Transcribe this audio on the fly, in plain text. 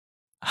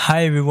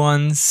Hi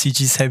everyone,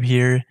 CG Seb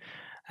here,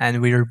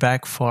 and we are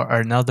back for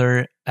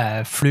another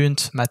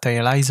Fluent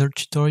Materializer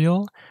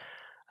tutorial.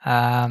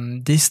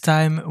 This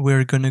time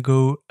we're gonna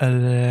go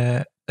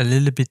a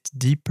little bit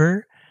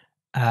deeper.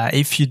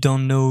 If you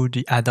don't know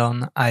the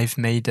add-on, I've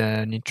made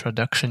an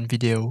introduction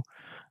video.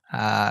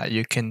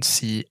 You can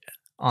see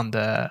on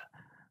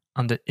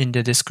in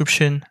the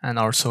description, and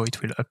also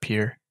it will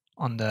appear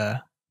on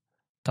the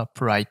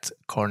top right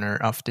corner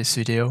of this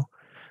video.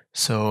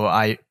 So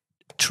I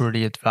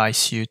truly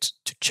advise you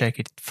to check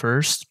it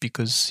first,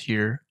 because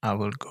here I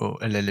will go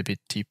a little bit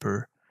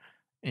deeper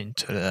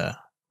into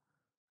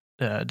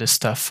the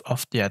stuff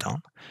of the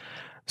add-on.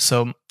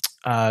 So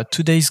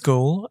today's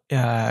goal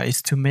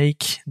is to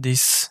make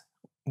this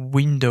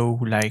window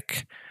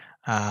like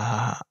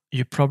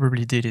you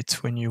probably did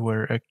it when you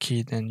were a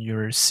kid and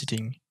you're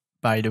sitting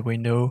by the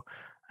window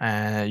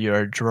and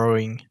you're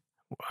drawing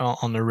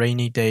on a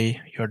rainy day.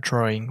 You're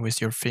drawing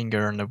with your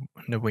finger on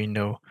the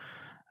window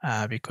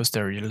because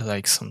there is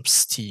like some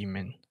steam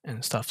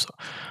and stuff. So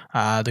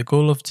the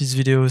goal of this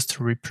video is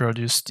to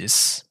reproduce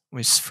this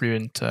with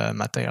Fluent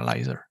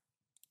Materializer.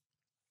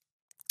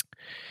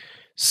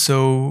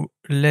 So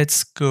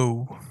let's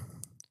go.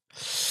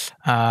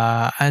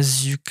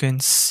 As you can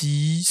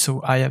see,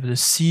 so I have the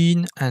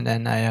scene and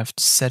then I have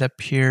the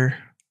setup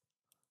here.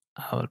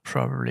 I will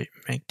probably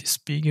make this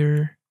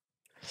bigger.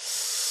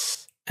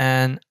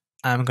 And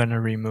I'm gonna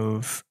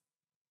remove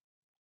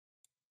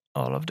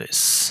all of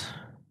this.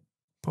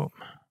 Boom.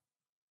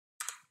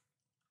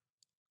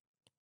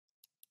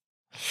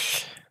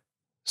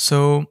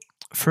 So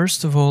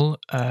first of all,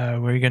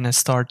 we're gonna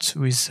start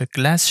with a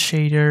glass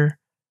shader.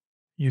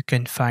 You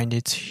can find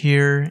it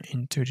here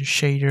into the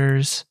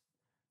shaders,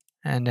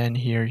 and then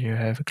here you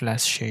have a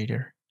glass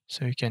shader,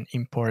 so you can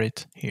import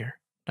it here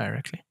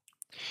directly.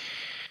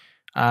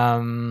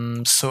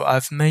 So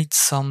I've made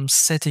some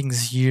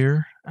settings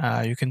here.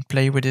 You can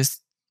play with this,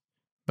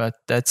 but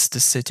that's the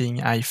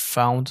setting I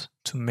found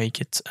to make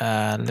it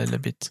a little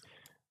bit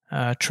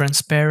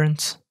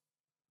transparent.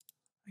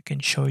 I can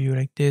show you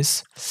like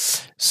this.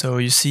 So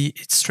you see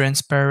it's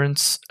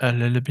transparent, a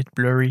little bit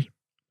blurry,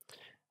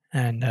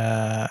 and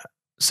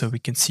so we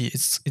can see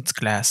it's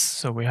glass.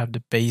 So we have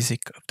the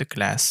basic of the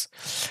glass.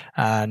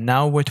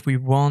 Now what we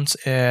want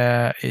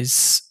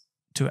is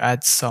to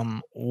add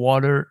some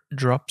water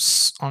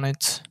drops on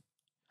it.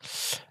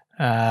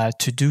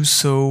 To do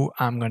so,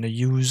 I'm going to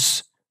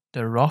use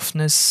the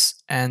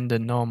roughness and the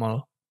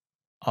normal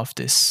of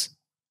this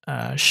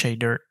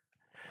shader.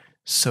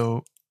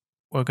 So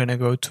we're going to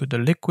go to the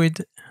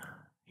liquid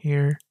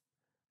here,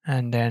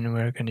 and then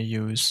we're going to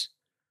use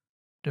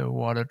the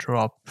water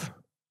drop.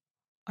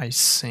 I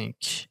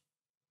think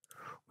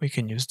we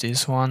can use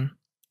this one,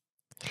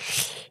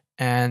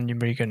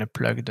 and we're going to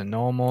plug the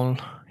normal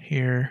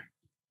here.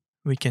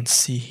 We can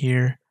see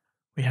here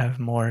we have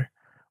more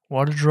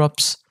water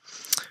drops.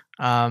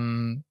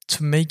 To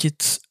make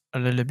it a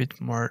little bit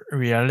more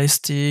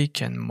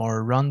realistic and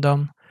more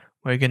random,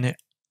 we're going to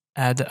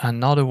add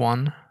another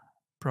one,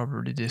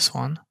 probably this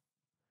one,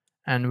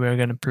 and we're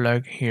going to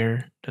plug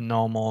here the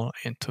normal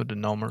into the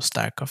normal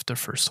stack of the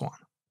first one.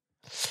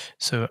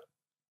 So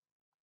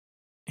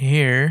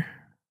here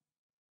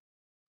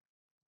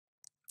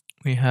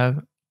we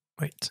have,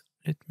 wait,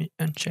 let me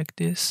uncheck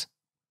this.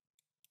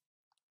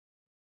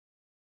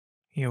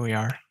 Here we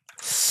are.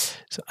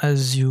 So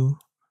as you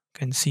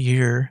can see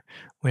here,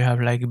 we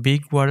have like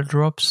big water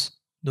drops.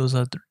 Those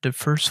are the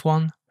first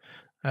one.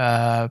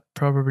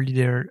 Probably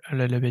they're a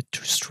little bit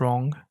too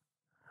strong,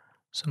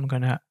 so I'm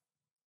gonna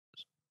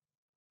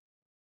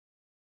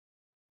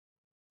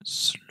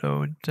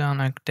slow it down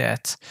like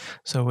that,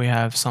 so we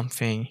have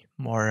something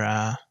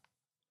more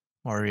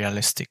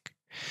realistic.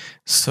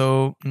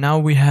 So now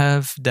we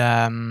have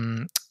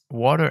the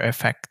water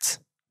effect,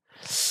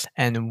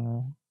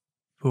 and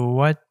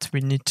what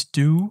we need to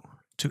do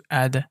to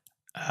add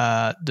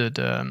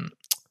the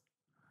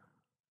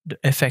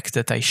effect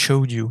that I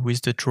showed you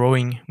with the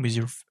drawing with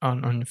your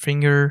on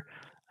finger.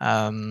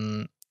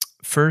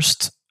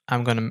 First,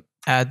 I'm gonna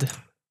add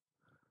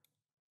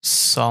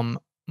some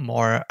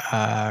more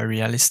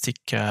realistic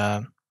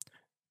to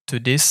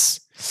this.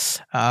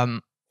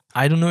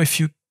 I don't know if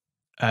you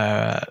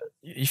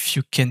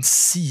can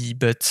see,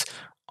 but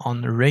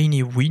on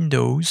rainy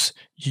windows,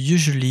 you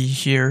usually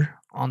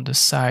here on the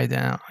side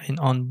and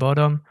on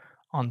bottom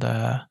on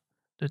the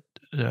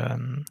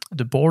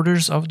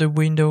borders of the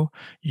window,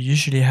 you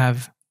usually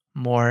have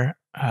more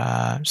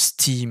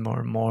steam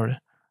or more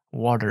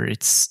water.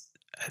 It's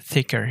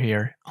thicker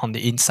here on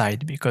the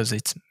inside because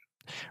it's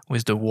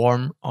with the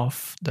warmth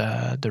of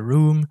the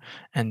room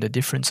and the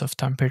difference of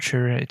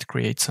temperature. It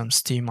creates some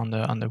steam on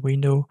the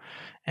window,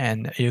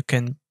 and you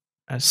can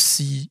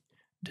see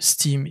the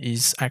steam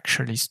is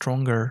actually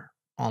stronger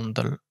on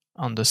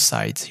the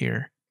sides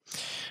here.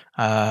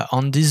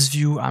 On this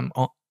view, I'm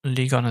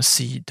only gonna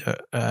see the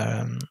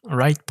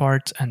right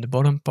part and the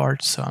bottom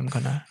part, so I'm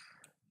gonna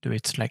do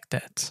it like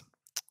that.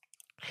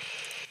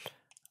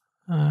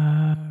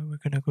 We're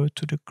gonna go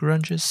to the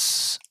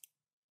grunges,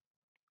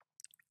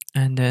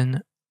 and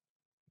then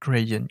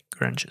gradient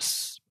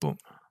grunges. Boom.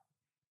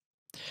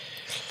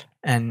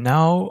 And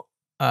now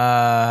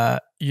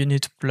you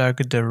need to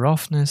plug the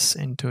roughness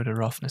into the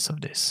roughness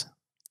of this.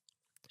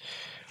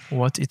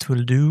 What it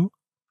will do,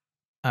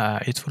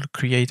 it will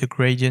create a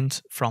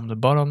gradient from the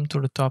bottom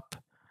to the top,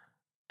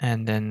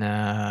 and then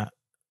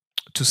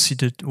to see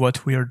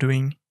what we are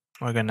doing,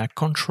 we're gonna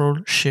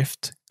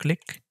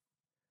Control-Shift-Click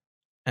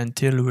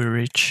until we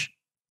reach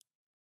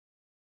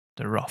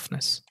the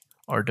roughness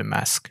or the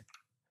mask,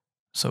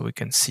 so we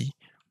can see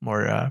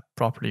more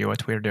properly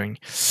what we're doing.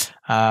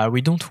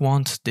 We don't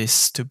want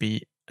this to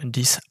be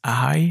this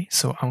high,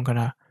 so I'm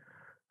gonna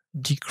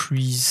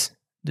decrease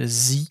the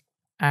Z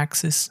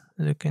axis,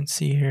 as you can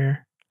see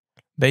here.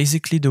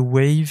 Basically, the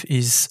wave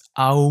is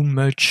how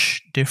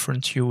much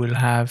difference you will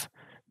have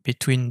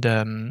between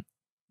the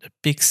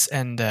peaks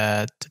and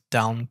the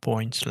down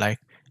point, like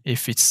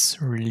if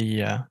it's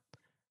really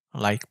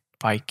like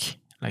pike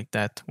like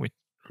that with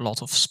a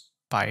lot of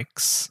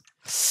spikes.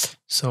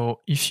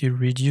 So if you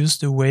reduce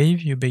the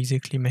wave, you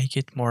basically make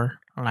it more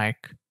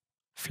like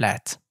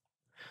flat.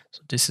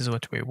 So this is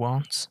what we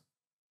want.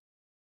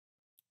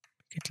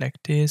 Make it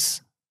like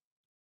this,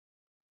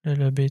 a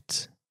little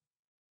bit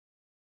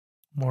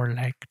more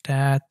like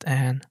that,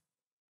 and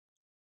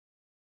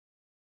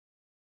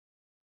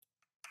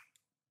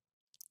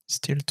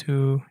still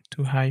too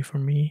high for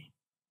me.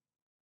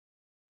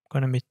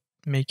 I'm gonna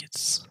make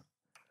it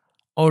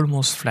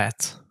almost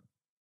flat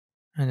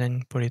and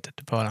then put it at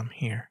the bottom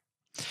here.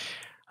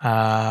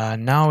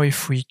 Now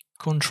if we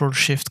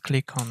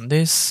Control-Shift-Click on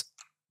this,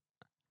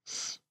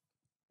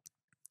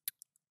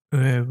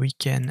 we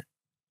can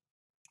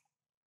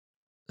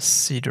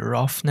see the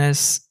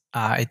roughness.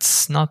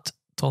 It's not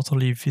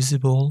totally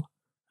visible.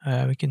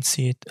 We can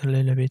see it a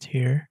little bit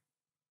here.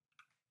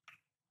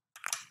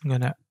 I'm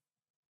gonna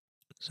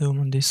zoom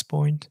on this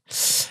point.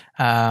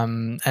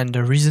 And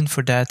the reason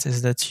for that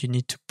is that you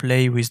need to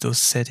play with those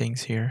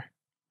settings here.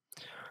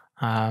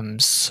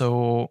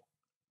 So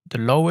the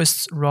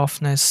lowest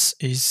roughness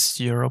is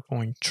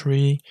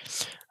 0.3.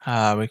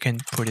 We can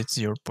put it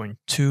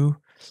 0.2,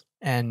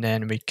 and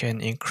then we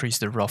can increase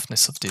the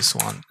roughness of this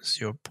one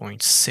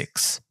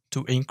 0.6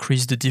 to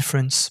increase the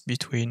difference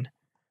between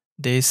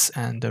this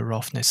and the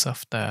roughness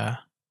of the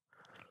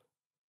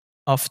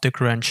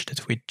grunge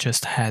that we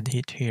just had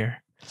hit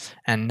here.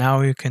 And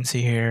now you can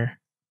see here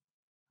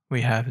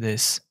we have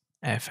this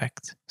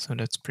effect, so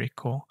that's pretty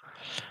cool.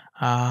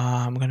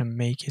 I'm gonna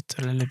make it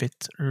a little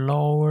bit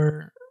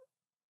lower,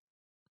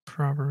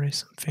 probably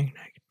something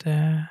like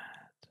that.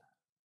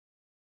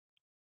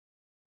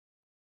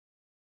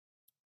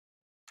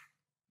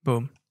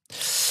 Boom.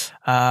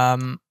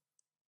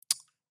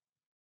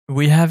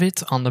 We have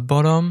it on the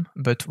bottom,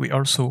 but we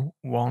also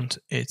want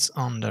it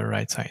on the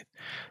right side.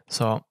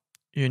 So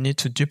you need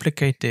to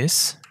duplicate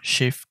this,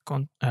 Shift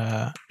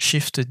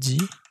D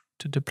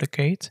to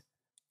duplicate,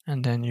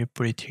 and then you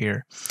put it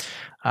here.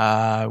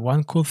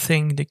 One cool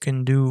thing they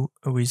can do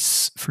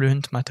with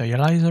Fluent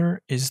Materializer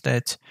is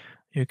that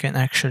you can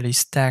actually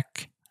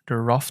stack the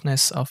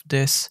roughness of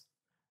this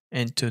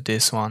into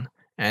this one,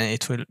 and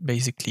it will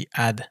basically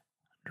add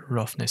the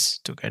roughness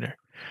together.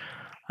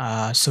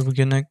 So we're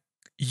gonna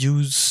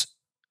use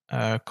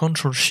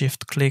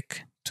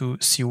Control-Shift-Click to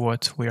see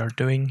what we are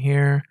doing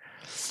here,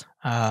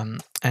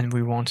 and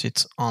we want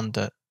it on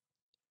the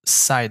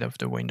side of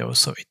the window,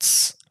 so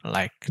it's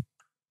like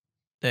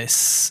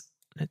this.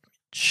 Let me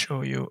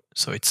show you.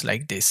 So it's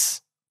like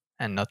this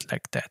and not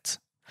like that.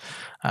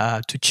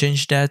 To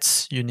change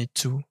that, you need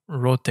to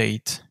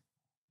rotate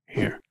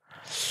here.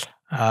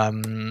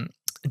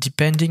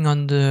 Depending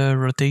on the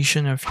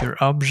rotation of your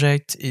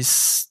object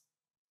is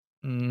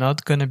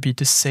not gonna be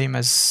the same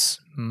as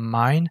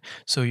mine.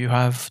 So you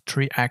have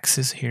 3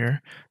 axes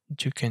here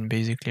that you can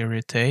basically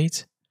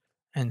rotate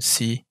and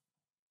see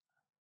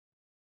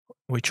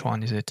which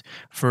one is it.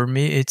 For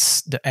me,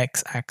 it's the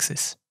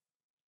x-axis,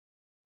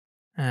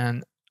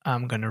 and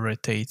I'm gonna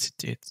rotate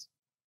it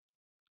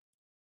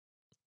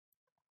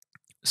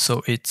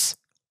so it's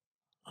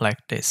like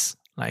this,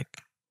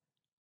 like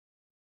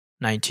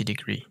 90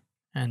 degree,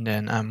 and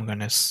then I'm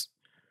gonna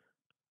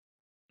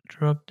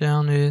drop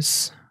down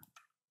this,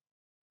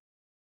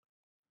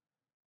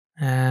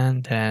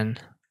 and then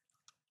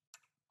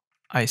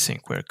I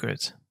think we're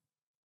good.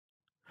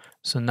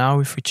 So now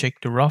if we check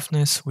the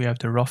roughness, we have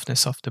the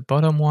roughness of the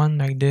bottom one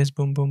like this,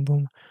 boom, boom,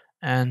 boom,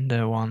 and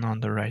the one on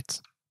the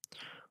right.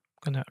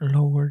 I'm gonna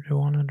lower the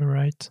one on the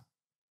right.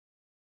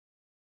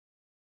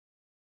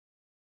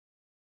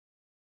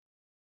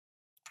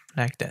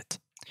 Like that.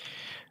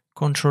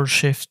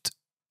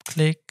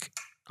 Control-Shift-Click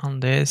on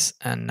this,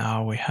 and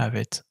now we have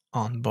it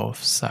on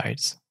both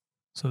sides.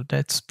 So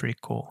that's pretty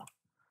cool.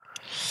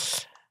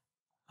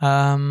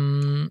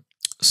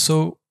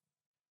 So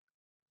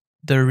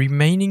the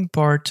remaining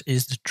part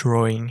is the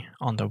drawing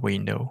on the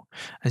window.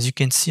 As you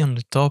can see on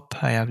the top,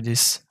 I have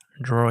this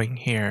drawing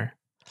here,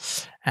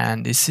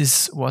 and this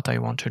is what I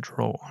want to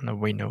draw on the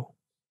window.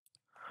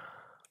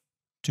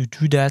 To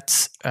do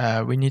that,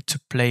 we need to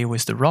play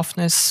with the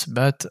roughness,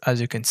 but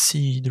as you can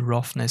see, the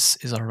roughness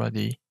is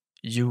already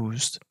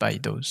used by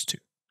those two.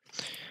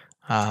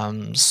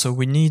 So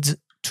we need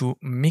to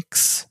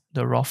mix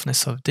the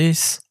roughness of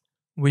this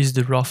with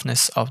the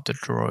roughness of the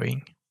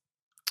drawing.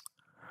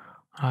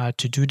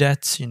 To do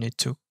that, you need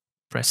to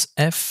press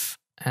F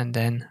and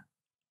then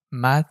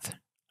Math,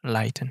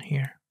 lighten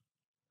here.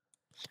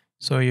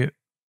 So you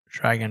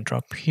drag and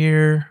drop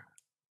here,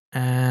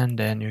 and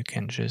then you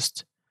can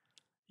just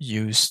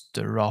use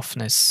the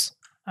roughness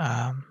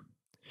of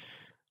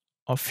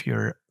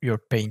your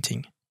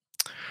painting.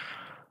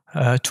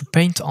 To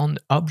paint on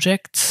the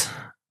object,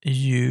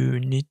 you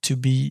need to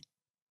be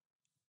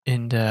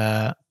in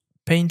the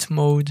paint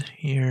mode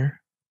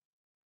here,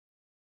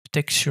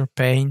 texture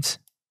paint,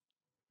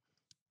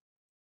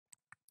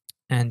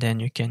 and then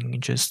you can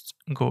just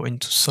go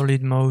into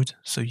solid mode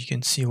so you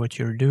can see what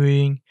you're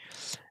doing,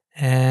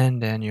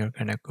 and then you're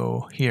gonna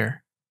go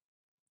here.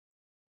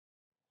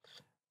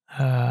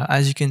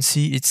 As you can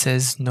see, it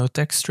says no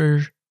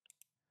texture,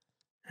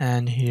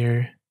 and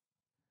here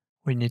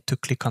we need to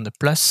click on the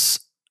plus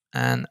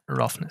and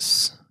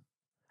roughness.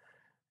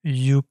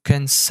 You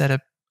can set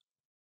up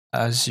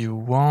as you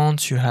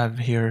want. You have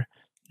here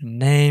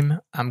name.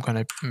 I'm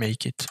gonna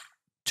make it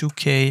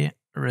 2K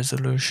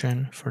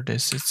resolution. For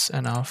this, it's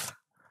enough.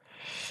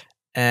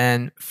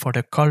 And for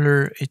the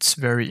color, it's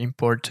very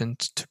important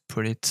to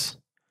put it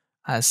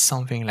as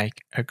something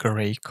like a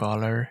gray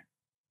color,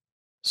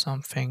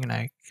 something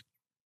like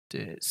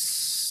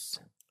this.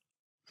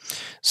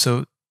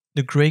 So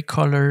the gray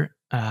color,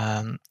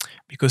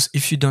 because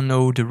if you don't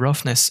know, the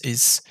roughness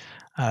is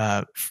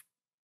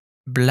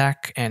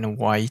black and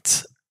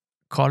white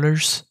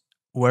colors.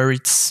 Where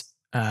it's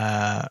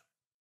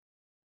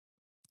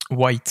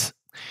white,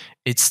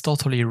 it's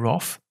totally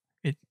rough.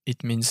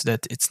 It means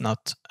that it's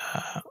not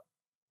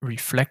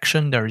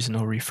reflection. There is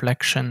no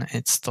reflection.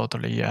 It's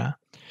totally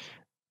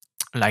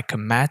like a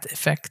matte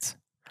effect.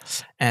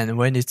 And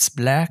when it's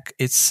black,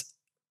 it's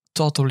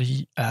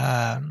totally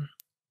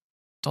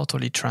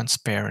totally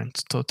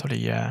transparent,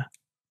 totally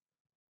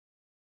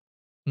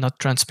not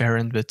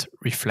transparent but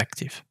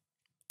reflective.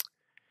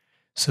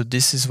 So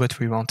this is what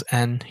we want.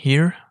 And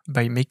here,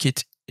 by making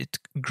it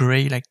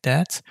gray like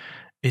that,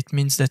 it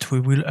means that we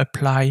will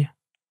apply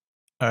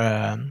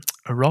a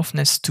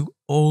roughness to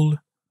all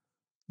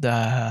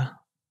the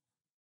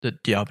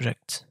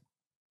object.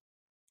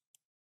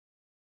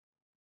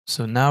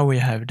 So now we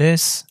have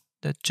this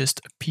that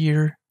just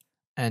appear,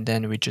 and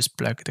then we just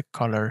plug the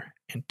color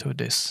into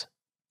this.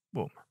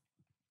 Boom.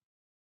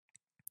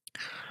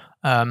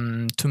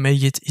 To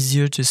make it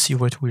easier to see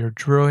what we are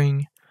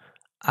drawing,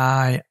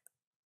 I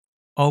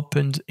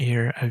opened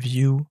here a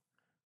view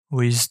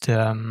with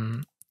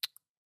the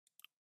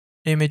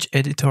image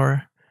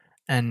editor,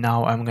 and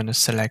now I'm going to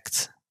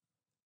select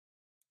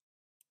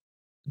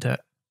the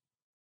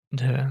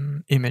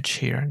image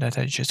here that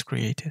I just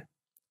created.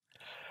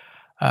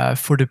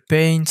 For the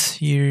paint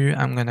here,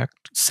 I'm going to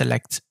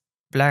select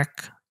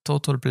black,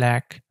 total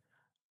black,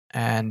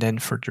 and then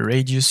for the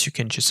radius, you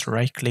can just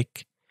right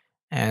click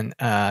and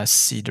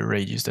see the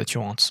radius that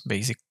you want.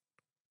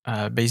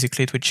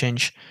 Basically, it would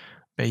change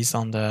based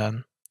on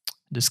the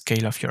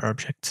scale of your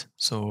object,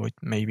 so it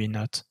may be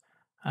not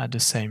the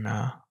same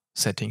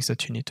settings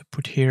that you need to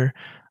put here,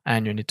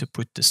 and you need to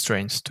put the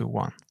strength to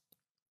 1.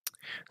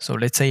 So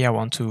let's say I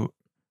want to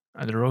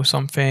draw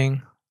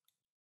something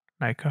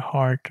like a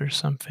heart or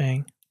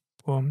something.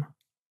 Boom.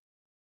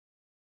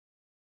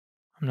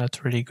 I'm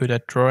not really good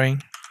at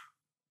drawing.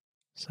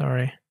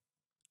 Sorry.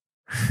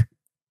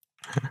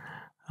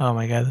 Oh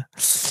my god.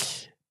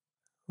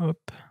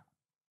 Oop.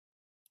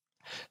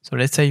 So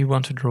let's say you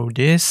want to draw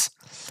this,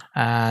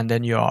 and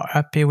then you are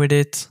happy with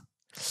it,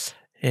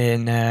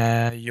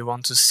 and you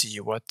want to see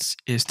what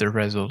is the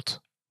result.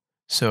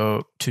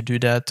 So to do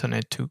that, I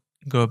need to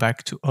go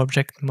back to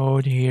object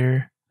mode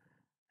here,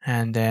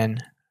 and then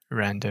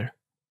render.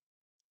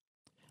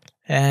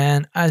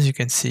 And as you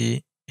can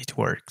see, it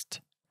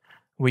worked.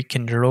 We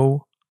can draw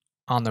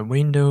on a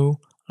window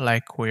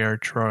like we are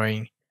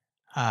drawing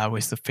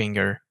with the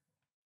finger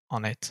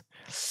on it.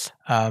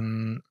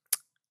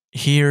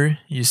 Here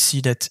you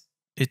see that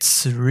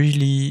it's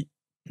really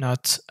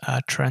not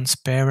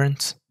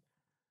transparent,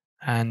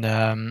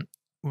 and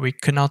we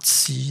cannot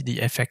see the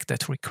effect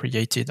that we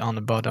created on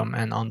the bottom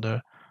and on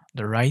the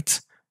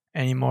right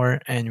anymore,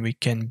 and we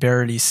can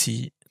barely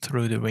see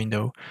through the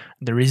window.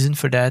 The reason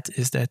for that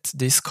is that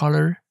this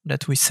color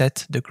that we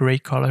set, the gray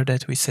color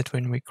that we set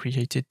when we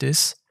created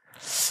this,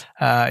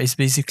 is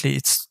basically,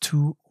 it's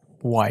too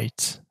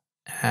white,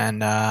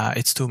 and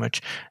it's too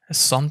much.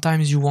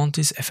 Sometimes you want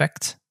this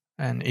effect,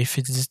 and if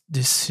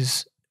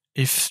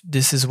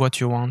this is what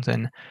you want,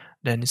 then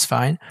it's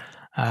fine.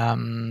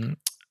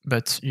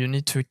 But you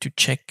need to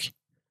check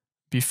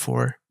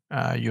before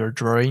you're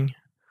drawing.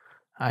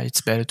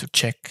 It's better to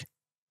check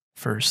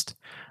first,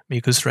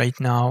 because right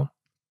now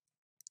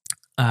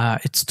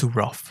it's too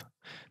rough.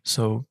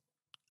 So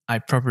I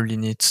probably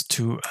need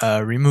to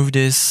remove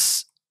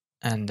this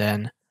and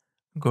then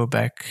go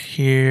back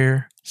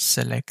here,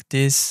 select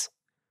this,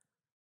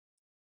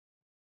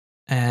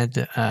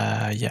 and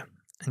yeah,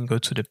 and go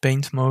to the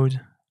paint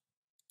mode.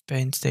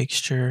 paint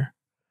texture,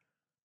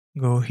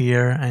 go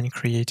here and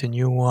create a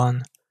new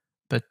one,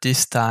 but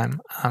this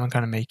time I'm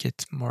gonna make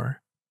it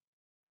more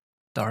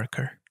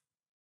darker,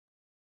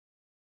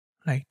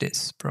 like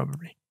this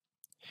probably.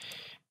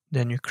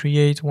 Then you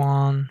create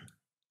one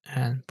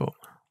and boom.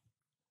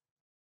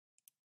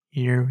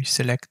 Here we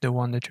select the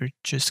one that we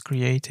just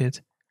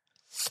created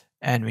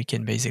and we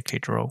can basically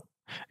draw.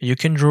 You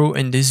can draw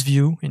in this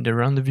view, in the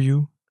render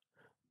view,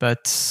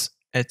 but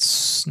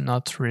it's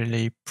not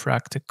really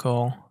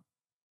practical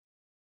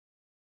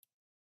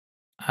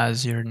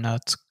as you're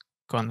not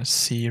gonna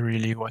see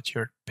really what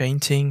you're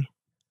painting.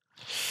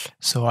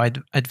 So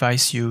I'd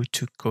advise you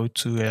to go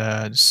to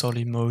the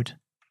solid mode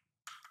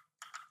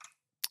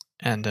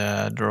and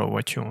draw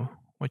what you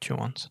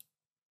want.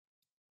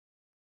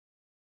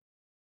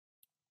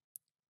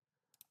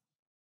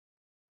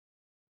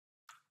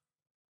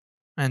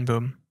 And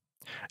boom,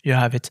 you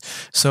have it.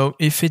 So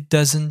if it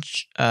doesn't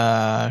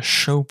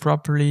show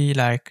properly,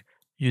 like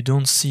you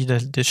don't see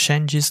the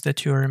changes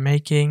that you are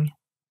making,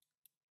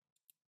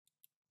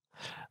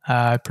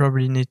 I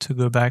probably need to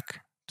go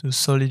back to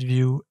solid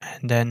view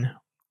and then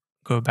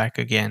go back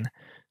again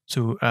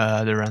to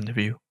the render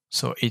view.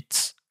 So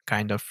it's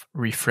kind of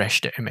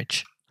refresh the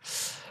image.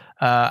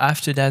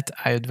 After that,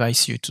 I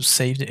advise you to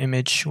save the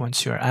image.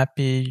 Once you're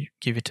happy,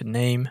 give it a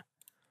name,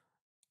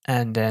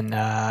 and then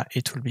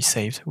it will be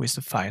saved with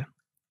the file.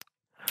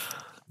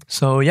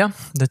 So yeah,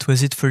 that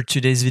was it for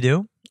today's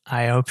video.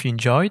 I hope you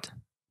enjoyed,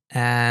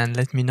 and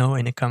let me know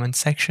in the comment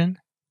section,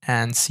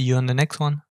 and see you on the next one.